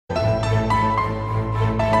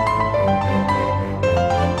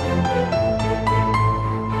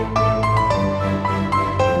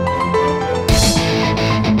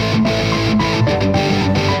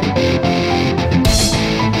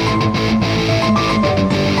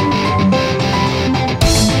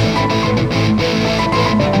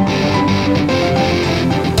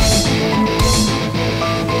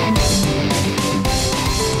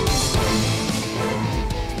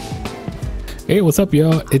Hey, what's up,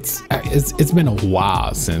 y'all? It's been a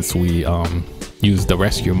while since we used the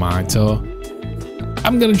rescue mod, so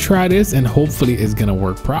I'm gonna try this and hopefully it's gonna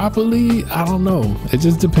work properly. I don't know, it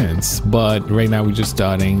just depends. But right now we're just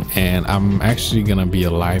starting, and I'm actually gonna be a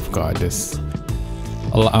lifeguard. This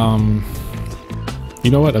you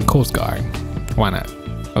know what, a coast guard, why not?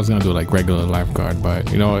 I was gonna do like regular lifeguard,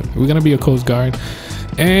 but you know what, we're gonna be a coast guard,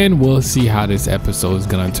 and we'll see how this episode is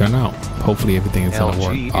gonna turn out. Hopefully everything is gonna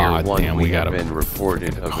work. Oh damn, we got been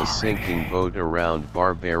reported of a sinking boat around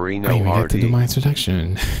Barbarino. I even had to do my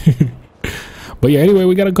introduction. But yeah, anyway,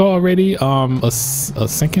 we got a call already. A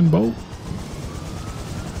sinking boat.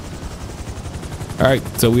 All right,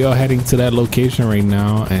 so we are heading to that location right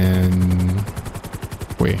now, and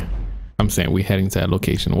wait, I'm saying we're heading to that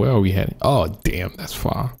location. Where are we heading? Oh damn, that's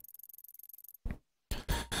far.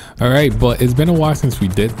 All right, but it's been a while since we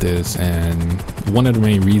did this, and one of the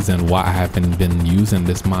main reasons why I haven't been using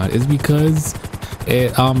this mod is because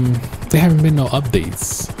it there haven't been no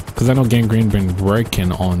updates. Because I know Gang Green been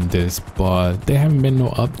working on this, but there haven't been no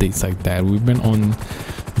updates like that. We've been on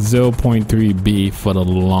 0.3b for the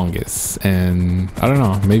longest, and I don't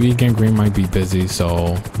know, maybe Gang Green might be busy,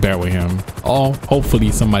 so bear with him. Or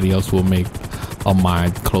hopefully somebody else will make a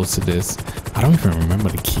mod close to this. I don't even remember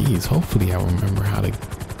the keys. Hopefully I remember how to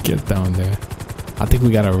get down there. I think we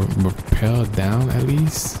gotta rappel down at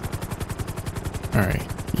least. All right,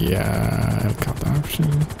 yeah, count the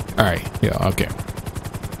option. All right, yeah, okay.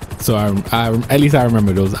 So I at least I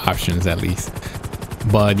remember those options at least.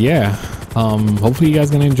 But yeah, hopefully you guys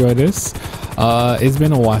gonna enjoy this. It's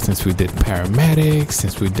been a while since we did paramedics,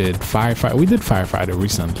 since we did firefighter. We did firefighter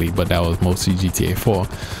recently, but that was mostly GTA 4.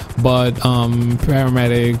 But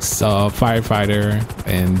paramedics, firefighter,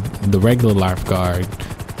 and the regular lifeguard,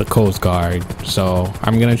 the coast guard. So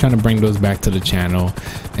I'm gonna try to bring those back to the channel.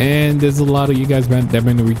 And there's a lot of you guys that have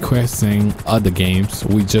been requesting other games.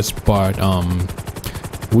 We just bought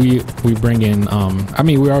we bring in I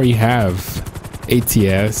mean, we already have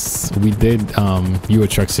ATS. We did Euro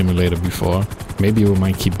Truck Simulator before. Maybe we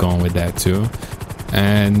might keep going with that too.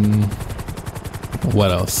 And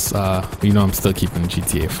what else? You know, I'm still keeping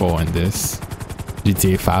GTA 4 in this,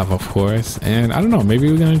 GTA 5 of course, and I don't know, maybe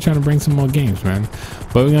we're gonna try to bring some more games, man.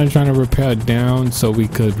 But we're gonna try to repair it down so we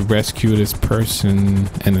could rescue this person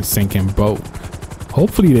in a sinking boat.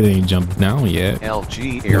 Hopefully they didn't jump down yet.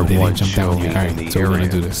 LG no, they didn't jump down yet. All right, so we're gonna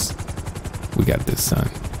do this. We got this, son.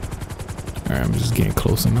 All right, I'm just getting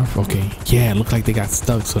close enough. Okay, yeah, it looked like they got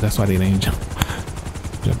stuck, so that's why they didn't jump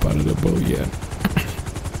out of the boat yet.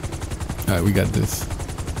 All right, we got this.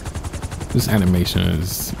 This animation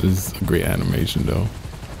is a great animation though.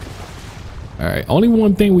 All right, only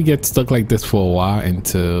one thing, we get stuck like this for a while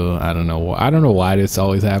until I don't know why this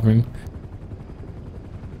always happens.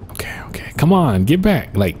 Okay, come on, get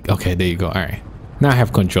back. Like, okay, there you go. All right, now I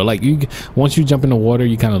have control. Like, once you jump in the water,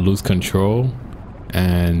 you kind of lose control,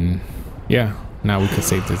 and yeah, now we can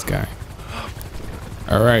save this guy.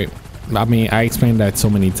 All right, I mean, I explained that so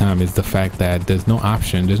many times, is the fact that there's no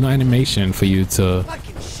option, there's no animation for you to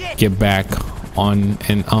get back on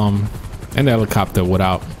in the helicopter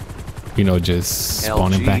without, you know, just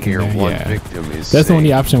spawning back in there. Yeah, that's the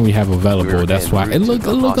only option we have available. That's why it look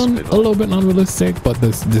a little bit unrealistic, but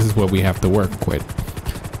this is what we have to work with.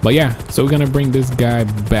 But yeah, so we're gonna bring this guy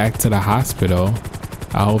back to the hospital.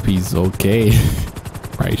 I hope he's okay.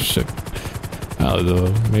 Right, shook. I don't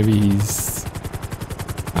know, maybe he's,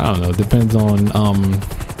 I don't know, depends on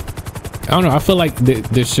I don't know, I feel like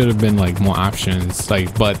there should have been like more options,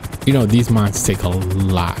 like, but you know, these mods take a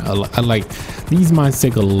lot, like these mods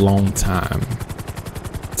take a long time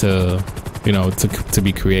to, you know, to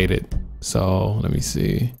be created. So let me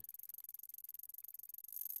see.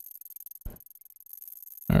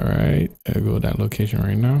 All right, I'll go to that location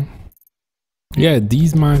right now. Yeah,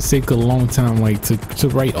 these mods take a long time, like to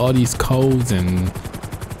write all these codes, and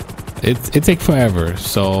it take forever.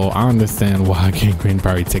 So I understand why Gang Green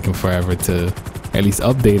probably taking forever to at least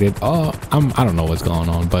update it. Oh, I don't know what's going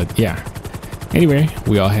on, but yeah. Anyway,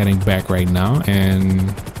 we are heading back right now,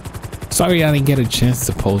 and sorry I didn't get a chance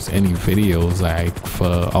to post any videos like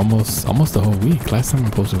for almost the whole week. Last time I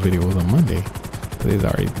posted a video was on Monday. Today's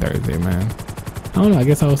already Thursday, man. I don't know, I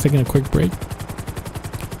guess I was taking a quick break.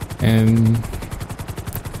 And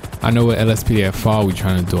I know with LSPDF Fall we're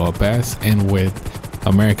trying to do our best, and with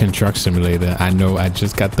American Truck Simulator, I know I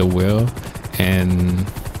just got the wheel, and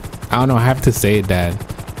I don't know, I have to say that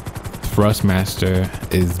Thrustmaster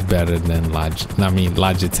is better than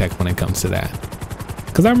Logitech when it comes to that.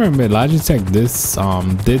 Because I remember Logitech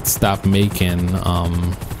did stop making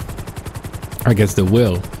I guess the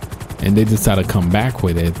wheel, and they decided to come back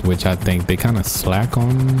with it, which I think they kind of slack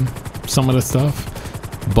on some of the stuff,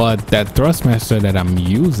 but that Thrustmaster that I'm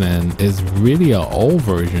using is really an old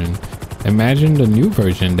version. Imagine the new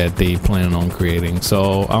version that they plan on creating.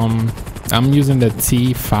 So I'm using the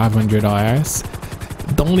T500RS.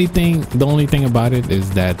 The only thing about it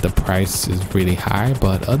is that the price is really high,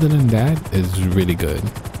 but other than that, it's really good.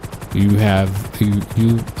 You will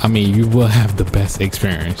have the best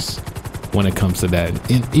experience when it comes to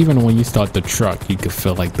that. And even when you start the truck, you could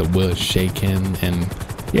feel like the wheels shaking, and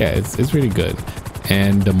yeah, it's really good.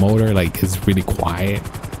 And the motor, like, is really quiet.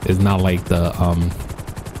 It's not like the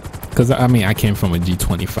because I mean, I came from a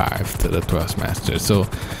G25 to the Thrustmaster, so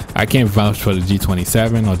I can't vouch for the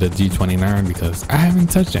G27 or the G29 because I haven't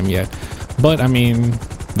touched them yet. But I mean,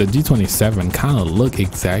 the G27 kind of look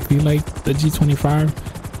exactly like the G25,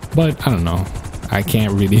 but I don't know, I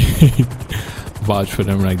can't really vouch for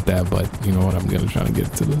them like that. But you know what, I'm gonna try to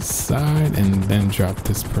get to the side and then drop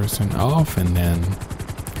this person off, and then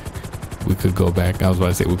we could go back. I was about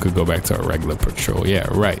to say we could go back to our regular patrol. Yeah,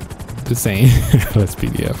 right. The same. Let's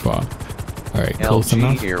PDFR. All right, close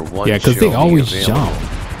enough. Yeah, because they always jump.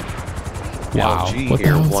 Wow. LG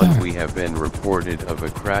Air 1, we have been reported of a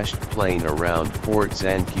crashed plane around Fort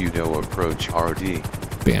Zancudo approach RD.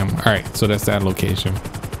 Bam. All right, so that's that location.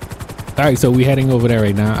 All right, so we're heading over there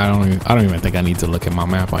right now. I don't even think I need to look at my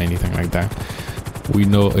map or anything like that. We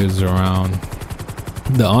know it's around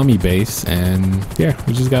the army base, and yeah,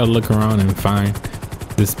 we just gotta look around and find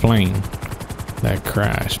this plane that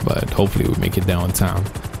crashed, but hopefully we make it downtown.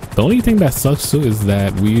 The only thing that sucks too is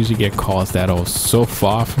that we usually get calls that are so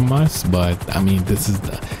far from us, but I mean,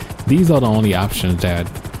 these are the only options that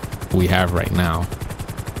we have right now.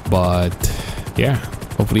 But yeah,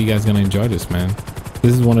 hopefully you guys gonna enjoy this, man.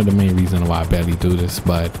 This is one of the main reasons why I barely do this,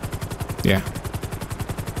 but yeah.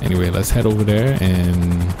 Anyway, let's head over there,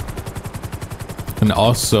 and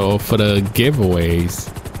also for the giveaways,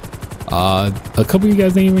 a couple of you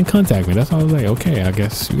guys didn't even contact me. That's why I was like, okay, I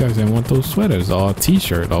guess you guys didn't want those sweaters or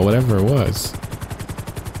t-shirt or whatever it was.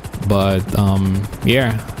 But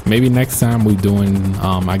yeah, maybe next time we're doing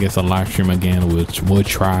I guess a live stream again, which we'll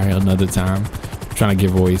try another time. I'm trying to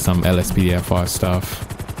give away some LSPDFR stuff,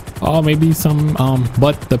 or maybe some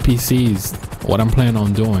but the PCs, what I'm planning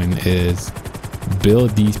on doing is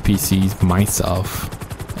build these PCs myself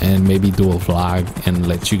and maybe do a vlog and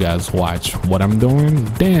let you guys watch what I'm doing.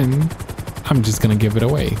 Then I'm just gonna give it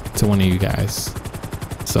away to one of you guys.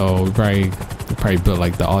 So we probably build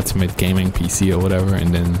like the ultimate gaming PC or whatever,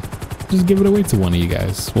 and then just give it away to one of you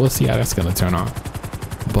guys. We'll see how that's gonna turn out.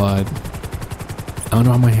 But I don't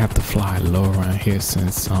know, I might have to fly low around here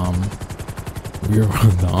since we're on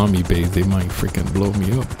the army base. They might freaking blow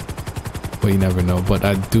me up, but you never know. But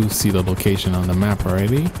I do see the location on the map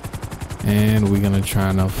already, and we're gonna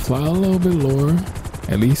try to fly a little bit lower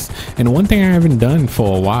at least. And one thing I haven't done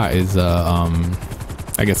for a while is I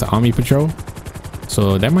guess an army patrol.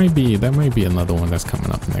 So that might be another one that's coming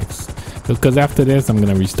up next, because after this I'm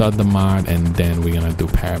gonna restart the mod, and then we're gonna do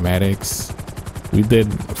paramedics. We did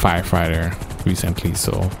FireFighter recently,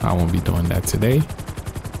 so I won't be doing that today.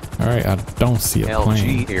 All right, I don't see a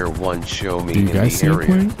plane. LG Air 1, show me. Do you guys see a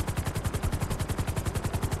plane?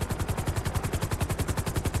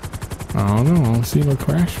 I don't know, I don't see no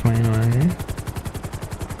crash plane right here.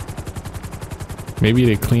 Maybe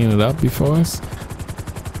they clean it up before us.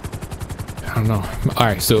 I don't know. All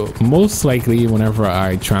right, so most likely whenever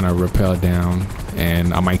I try to rappel down,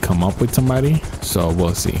 and I might come up with somebody, so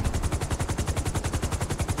we'll see.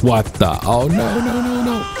 What the? Oh no, no, no,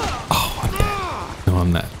 no. Oh, I'm dead. No,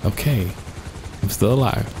 I'm not. Okay, I'm still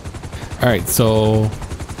alive. All right, so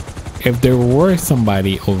if there were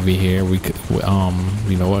somebody over here, we could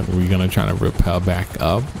you know what, we're gonna try to rappel back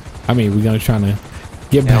up. I mean, we're gonna try to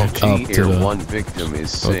get back LG up to Air the 1 victim is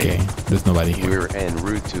safe. Okay, there's nobody here. We're en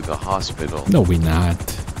route to the hospital. No, we're not.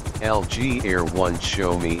 LG Air 1,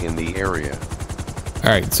 show me in the area. All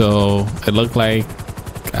right, so it looked like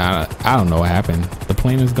I don't know what happened. The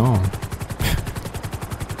plane is gone.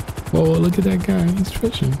 Whoa, look at that guy, he's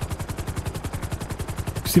fishing.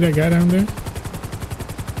 See that guy down there?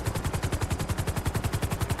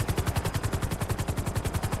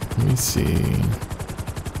 Let me see.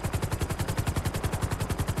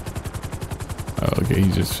 Oh, okay, he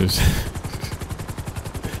just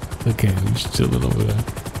okay, he's chilling over there.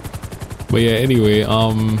 But yeah, anyway,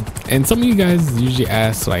 and some of you guys usually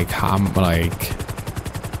ask like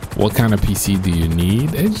what kind of PC do you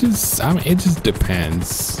need? It just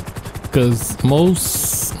depends, because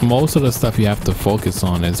most of the stuff you have to focus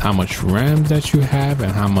on is how much RAM that you have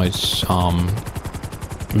and how much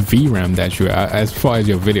VRAM that you have, as far as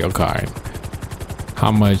your video card,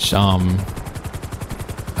 how much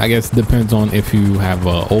I guess depends on if you have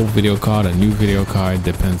a old video card, a new video card.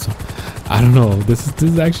 Depends. I don't know. This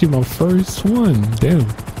is actually my first one. Damn.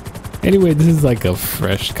 Anyway, this is like a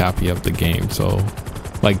fresh copy of the game, so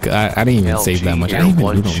like I didn't even save that much. I didn't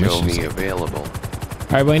even do no missions. Available.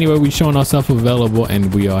 All right, but anyway, we showing ourselves available,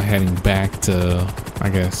 and we are heading back to, I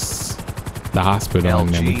guess, the hospital. LG and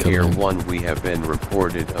then we Air 1, we have been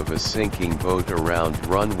reported of a sinking boat around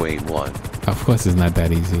runway 1. Of course, it's not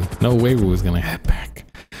that easy. No way we was gonna head back.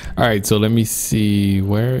 All right, so let me see.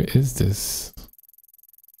 Where is this?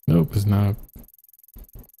 Nope, it's not.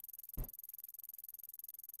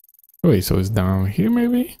 Wait, so it's down here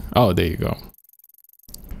maybe? Oh, there you go.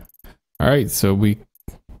 All right, so we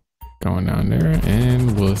going down there,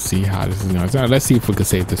 and we'll see how this is going. So let's see if we can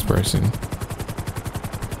save this person.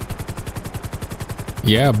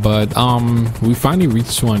 Yeah, but we finally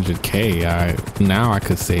reached 200K. Now I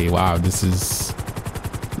could say, wow, this is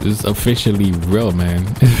officially real, man.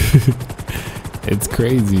 It's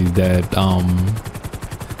crazy that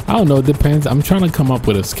I don't know, it depends. I'm trying to come up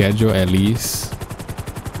with a schedule at least,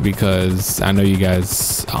 because I know you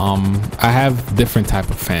guys I have different type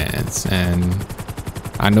of fans, and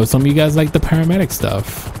I know some of you guys like the paramedic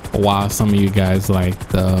stuff, while some of you guys like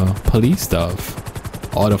the police stuff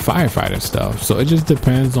or the firefighter stuff. So it just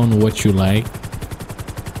depends on what you like.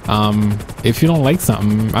 If you don't like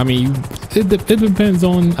something, I mean, it depends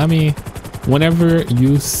on, I mean, whenever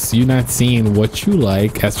you're not seeing what you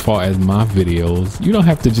like as far as my videos, you don't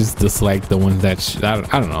have to just dislike the ones that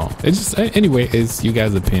I don't know. It's just, anyway, it's you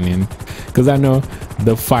guys' opinion, because I know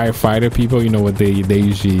the firefighter people, you know what, they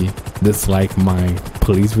usually dislike my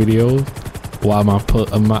police videos, while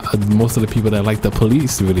most of the people that like the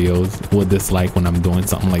police videos will dislike when I'm doing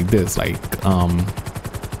something like this, like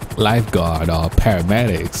lifeguard or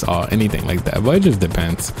paramedics or anything like that. But it just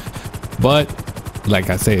depends. But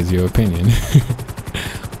like I say, it's your opinion.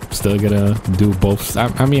 I'm still gonna do both.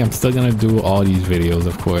 I mean, I'm still gonna do all these videos,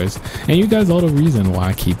 of course, and you guys are the reason why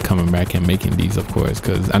I keep coming back and making these, of course,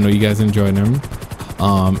 because I know you guys enjoy them.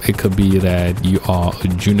 It could be that you are a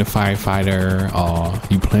junior firefighter, or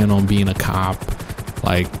you plan on being a cop.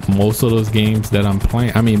 Like most of those games that I'm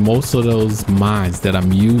playing, I mean, most of those mods that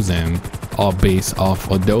I'm using are based off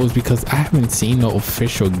of those, because I haven't seen no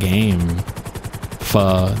official game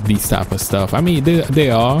for these type of stuff. I mean, they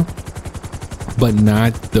are, but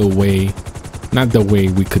not the way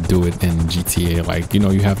we could do it in GTA. Like, you know,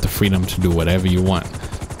 you have the freedom to do whatever you want.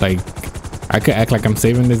 Like, I could act like I'm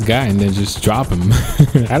saving this guy and then just drop him.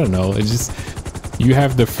 I don't know. It's just, you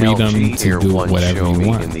have the freedom to do whatever you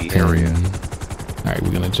want in the area. All right,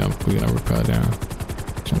 we're gonna jump. We're gonna rappel down.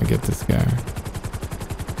 Trying to get this guy.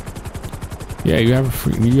 Yeah, you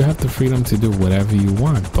have the freedom to do whatever you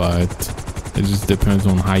want, but it just depends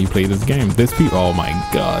on how you play this game. This people, oh my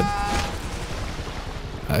god.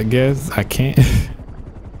 I guess I can't.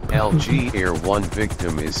 LG Air 1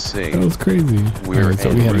 victim is safe. That was crazy. We're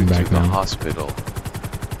heading back to the hospital.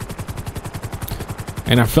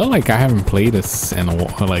 And I felt like I haven't played this in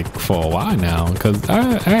for a while now, because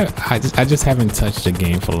I just haven't touched the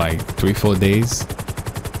game for like 3-4 days,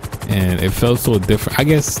 and it felt so different. I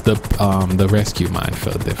guess the rescue mine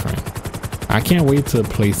felt different. I can't wait to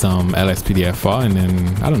play some LSPDFR, and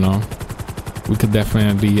then I don't know, we could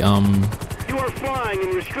definitely You are flying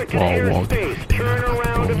in restricted airspace. Turn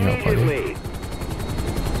around immediately.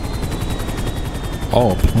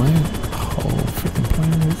 Oh, plane! Oh, freaking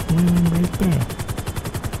plane is landing right there.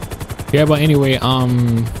 Yeah, but anyway,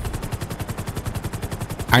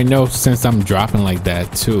 I know since I'm dropping like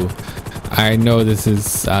that too, I know this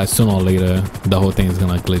is sooner or later the whole thing is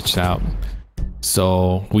gonna glitch out.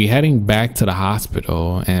 So we heading back to the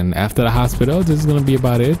hospital, and after the hospital, this is gonna be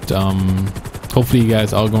about it. Hopefully you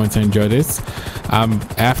guys are going to enjoy this.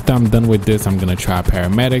 After I'm done with this, I'm gonna try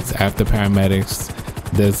paramedics. After paramedics,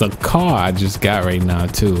 there's a car I just got right now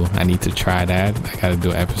too. I need to try that. I gotta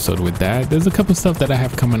do an episode with that. There's a couple stuff that I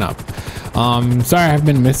have coming up. Sorry I've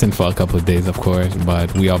been missing for a couple of days, of course,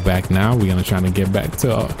 but we are back now. We're gonna try to get back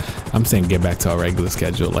to our regular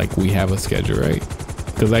schedule. Like, we have a schedule, right?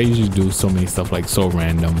 Because I usually do so many stuff like so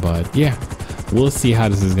random, but yeah, we'll see how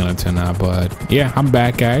this is gonna turn out. But yeah, I'm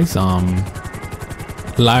back, guys.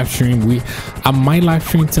 Live stream, I might live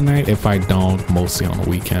stream tonight. If I don't, mostly on the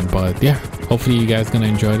weekend. But yeah, hopefully you guys gonna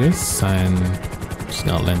enjoy this, and just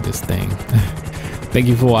gonna learn this thing. Thank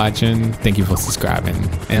you for watching. Thank you for subscribing.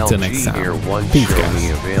 Until next time, peace,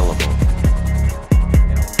 guys.